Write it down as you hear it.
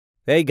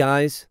Hey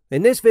guys,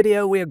 in this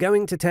video we are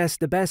going to test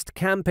the best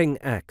camping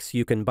axe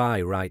you can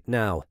buy right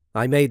now.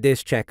 I made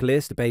this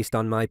checklist based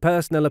on my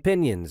personal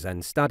opinions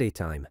and study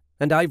time,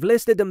 and I've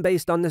listed them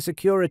based on the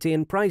security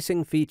and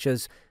pricing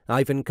features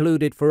I've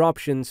included for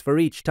options for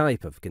each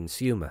type of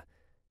consumer.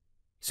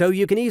 So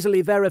you can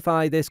easily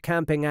verify this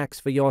camping axe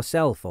for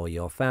yourself or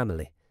your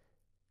family.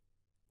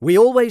 We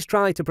always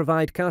try to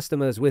provide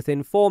customers with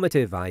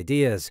informative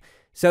ideas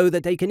so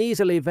that they can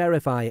easily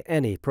verify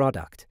any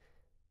product.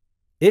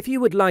 If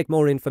you would like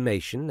more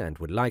information and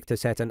would like to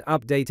set an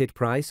updated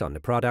price on the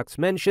products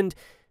mentioned,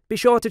 be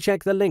sure to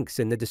check the links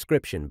in the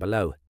description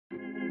below.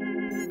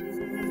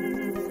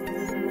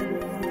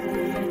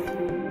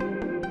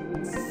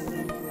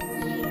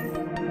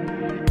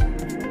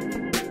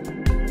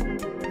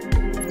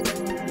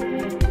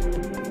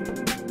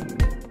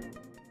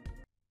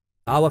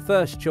 Our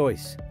first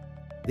choice.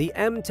 The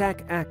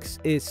M-Tech axe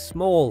is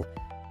small.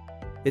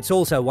 It's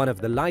also one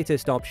of the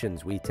lightest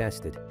options we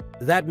tested.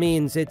 That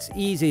means it's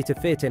easy to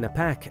fit in a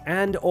pack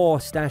and/or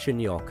stash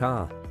in your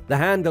car. The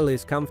handle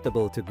is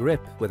comfortable to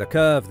grip with a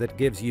curve that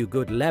gives you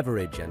good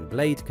leverage and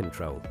blade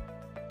control.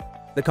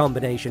 The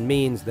combination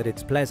means that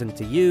it's pleasant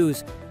to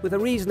use with a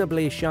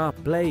reasonably sharp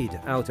blade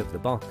out of the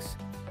box.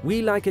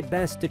 We like it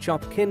best to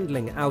chop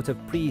kindling out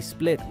of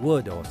pre-split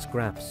wood or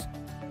scraps.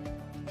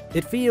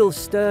 It feels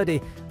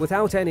sturdy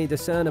without any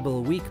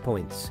discernible weak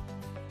points.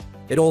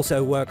 It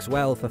also works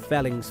well for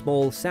felling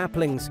small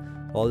saplings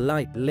or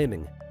light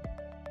limbing.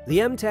 The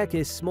M-Tech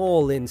is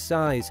small in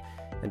size,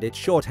 and its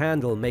short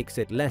handle makes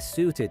it less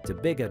suited to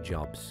bigger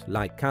jobs,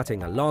 like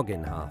cutting a log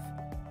in half.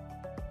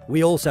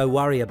 We also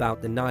worry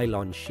about the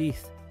nylon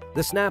sheath.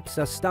 The snaps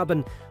are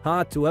stubborn,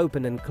 hard to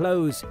open and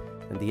close,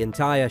 and the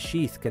entire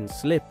sheath can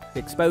slip,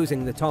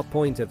 exposing the top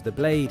point of the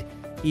blade,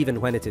 even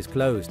when it is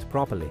closed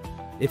properly.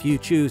 If you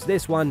choose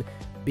this one,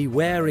 be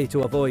wary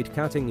to avoid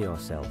cutting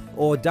yourself,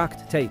 or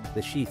duct tape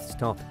the sheath's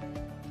top.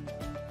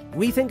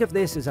 We think of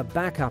this as a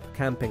backup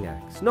camping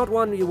axe, not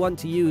one you want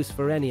to use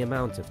for any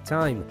amount of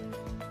time.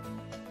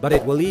 But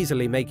it will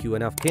easily make you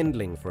enough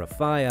kindling for a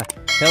fire,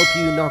 help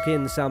you knock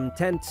in some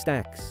tent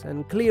stacks,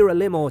 and clear a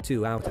limb or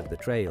two out of the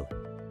trail.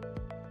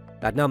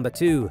 At number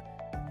 2,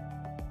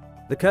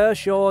 the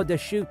Kershaw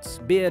Deschutes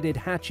bearded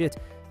hatchet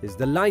is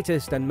the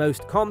lightest and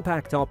most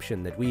compact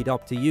option that we'd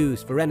opt to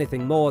use for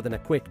anything more than a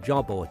quick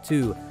job or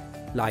two,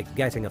 like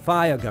getting a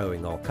fire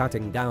going or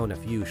cutting down a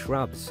few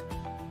shrubs.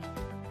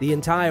 The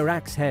entire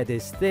axe head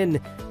is thin,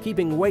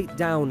 keeping weight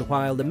down,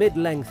 while the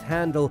mid-length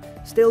handle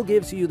still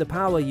gives you the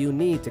power you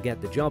need to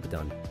get the job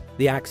done.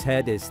 The axe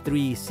head is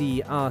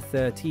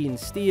 3CR13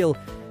 steel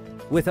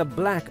with a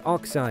black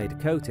oxide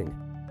coating.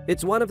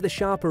 It's one of the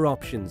sharper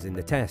options in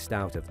the test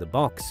out of the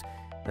box,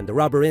 and the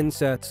rubber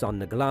inserts on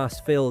the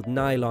glass-filled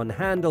nylon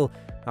handle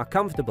are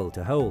comfortable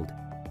to hold.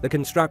 The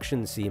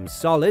construction seems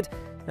solid,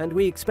 and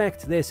we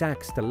expect this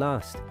axe to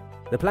last.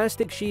 The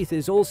plastic sheath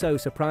is also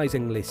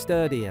surprisingly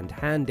sturdy and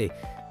handy,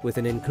 with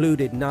an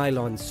included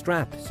nylon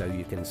strap so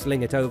you can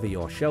sling it over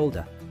your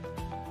shoulder.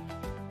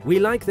 We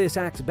like this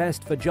axe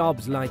best for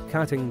jobs like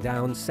cutting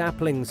down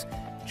saplings,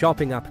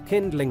 chopping up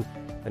kindling,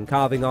 and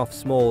carving off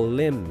small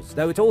limbs,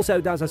 though it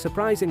also does a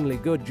surprisingly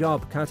good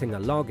job cutting a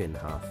log in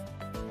half.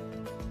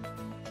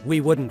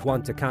 We wouldn't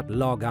want to cut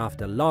log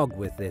after log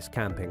with this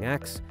camping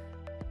axe.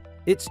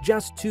 It's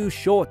just too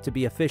short to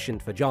be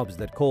efficient for jobs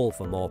that call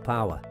for more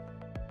power.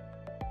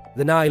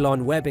 The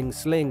nylon webbing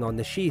sling on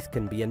the sheath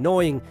can be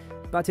annoying,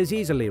 but is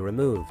easily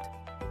removed.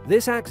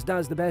 This axe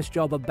does the best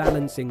job of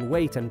balancing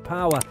weight and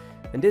power,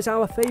 and is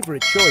our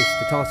favorite choice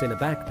to toss in a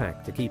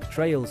backpack to keep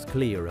trails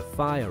clear of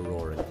fire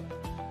roaring.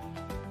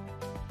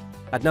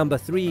 At number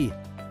 3,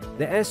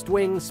 the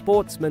Estwing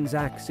Sportsman's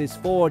axe is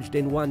forged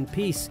in one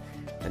piece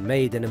and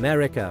made in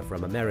America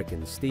from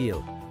American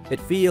steel. It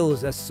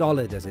feels as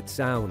solid as it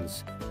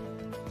sounds.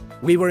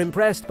 We were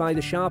impressed by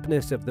the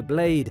sharpness of the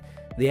blade,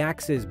 the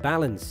axe's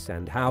balance,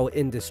 and how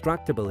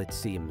indestructible it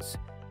seems.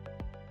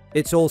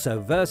 It's also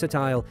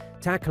versatile,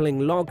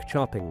 tackling log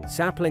chopping,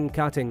 sapling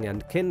cutting,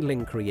 and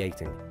kindling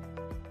creating.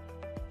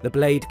 The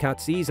blade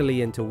cuts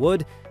easily into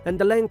wood, and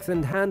the length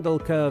and handle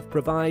curve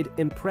provide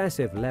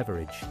impressive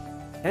leverage.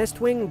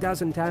 Estwing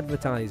doesn't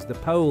advertise the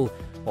pole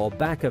or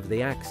back of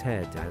the axe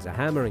head as a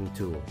hammering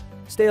tool.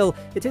 Still,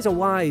 it is a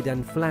wide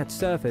and flat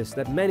surface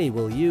that many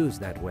will use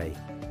that way.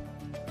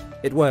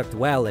 It worked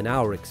well in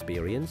our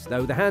experience,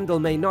 though the handle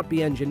may not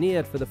be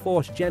engineered for the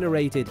force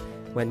generated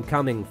when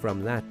coming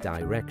from that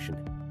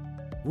direction.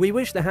 We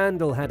wish the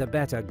handle had a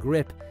better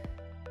grip.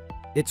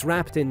 It's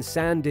wrapped in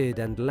sanded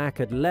and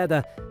lacquered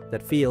leather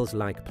that feels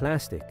like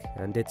plastic,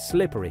 and it's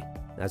slippery.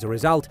 As a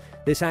result,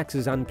 this axe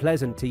is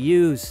unpleasant to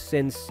use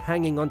since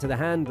hanging onto the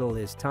handle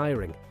is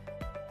tiring.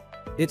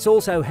 It's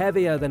also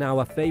heavier than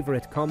our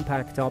favorite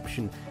compact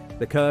option,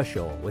 the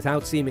Kershaw,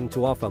 without seeming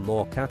to offer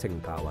more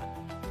cutting power.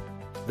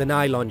 The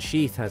nylon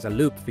sheath has a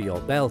loop for your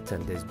belt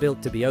and is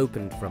built to be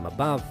opened from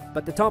above,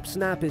 but the top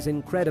snap is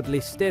incredibly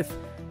stiff,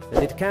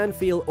 and it can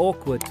feel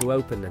awkward to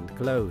open and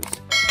close.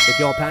 If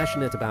you're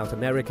passionate about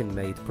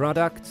American-made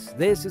products,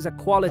 this is a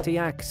quality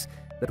axe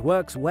that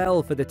works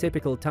well for the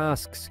typical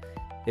tasks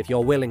if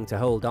you're willing to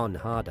hold on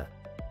harder.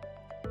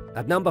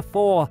 At number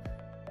 4,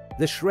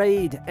 the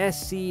Schrade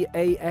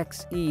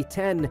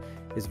SCAXE10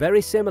 is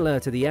very similar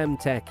to the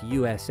M-Tech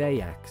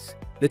USA axe.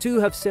 The two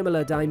have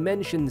similar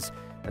dimensions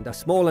and are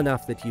small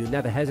enough that you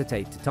never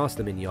hesitate to toss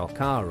them in your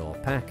car or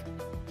pack.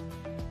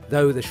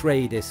 Though the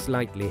Schrade is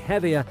slightly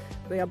heavier,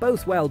 they are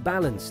both well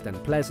balanced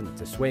and pleasant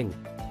to swing.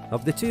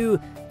 Of the two,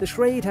 the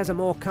Schrade has a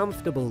more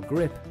comfortable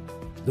grip.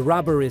 The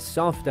rubber is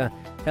softer,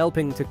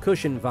 helping to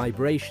cushion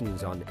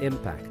vibrations on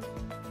impact.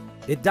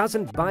 It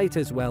doesn't bite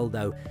as well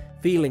though,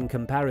 feeling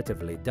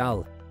comparatively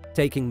dull.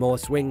 Taking more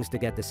swings to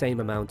get the same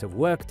amount of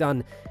work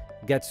done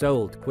gets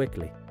old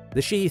quickly.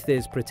 The sheath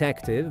is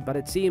protective, but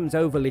it seems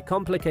overly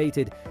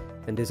complicated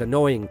and is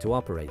annoying to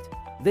operate.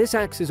 This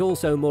axe is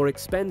also more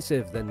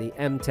expensive than the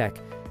M-Tech,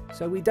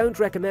 so we don't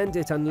recommend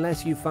it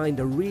unless you find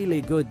a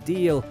really good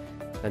deal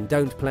and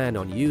don't plan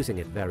on using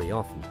it very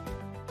often.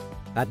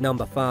 At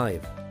number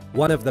 5,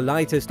 one of the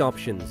lightest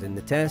options in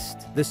the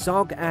test, the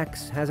SOG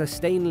axe has a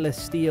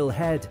stainless steel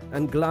head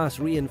and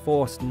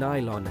glass-reinforced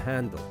nylon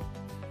handle.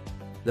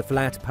 The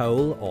flat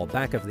pole or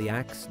back of the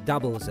axe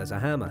doubles as a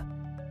hammer.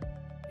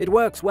 It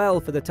works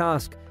well for the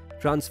task,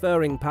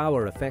 transferring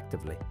power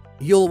effectively.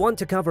 You'll want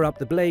to cover up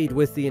the blade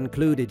with the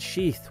included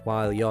sheath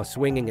while you're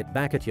swinging it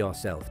back at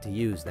yourself to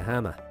use the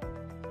hammer.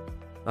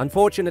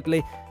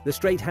 Unfortunately, the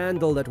straight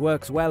handle that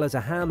works well as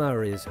a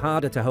hammer is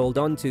harder to hold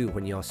onto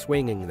when you're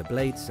swinging the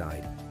blade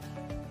side.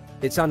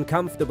 It's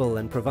uncomfortable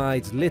and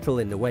provides little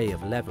in the way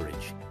of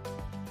leverage.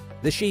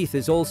 The sheath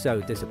is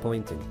also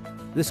disappointing.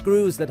 The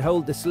screws that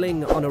hold the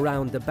sling on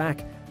around the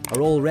back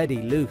are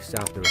already loose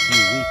after a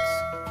few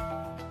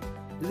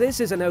weeks. This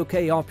is an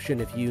okay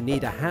option if you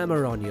need a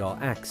hammer on your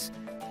axe,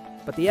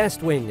 but the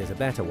Estwing is a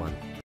better one.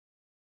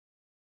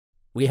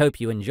 We hope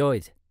you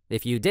enjoyed.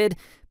 If you did,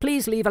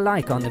 please leave a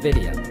like on the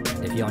video.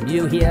 If you're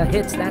new here,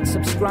 hit that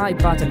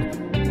subscribe button.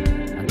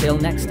 Until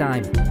next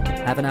time,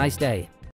 have a nice day.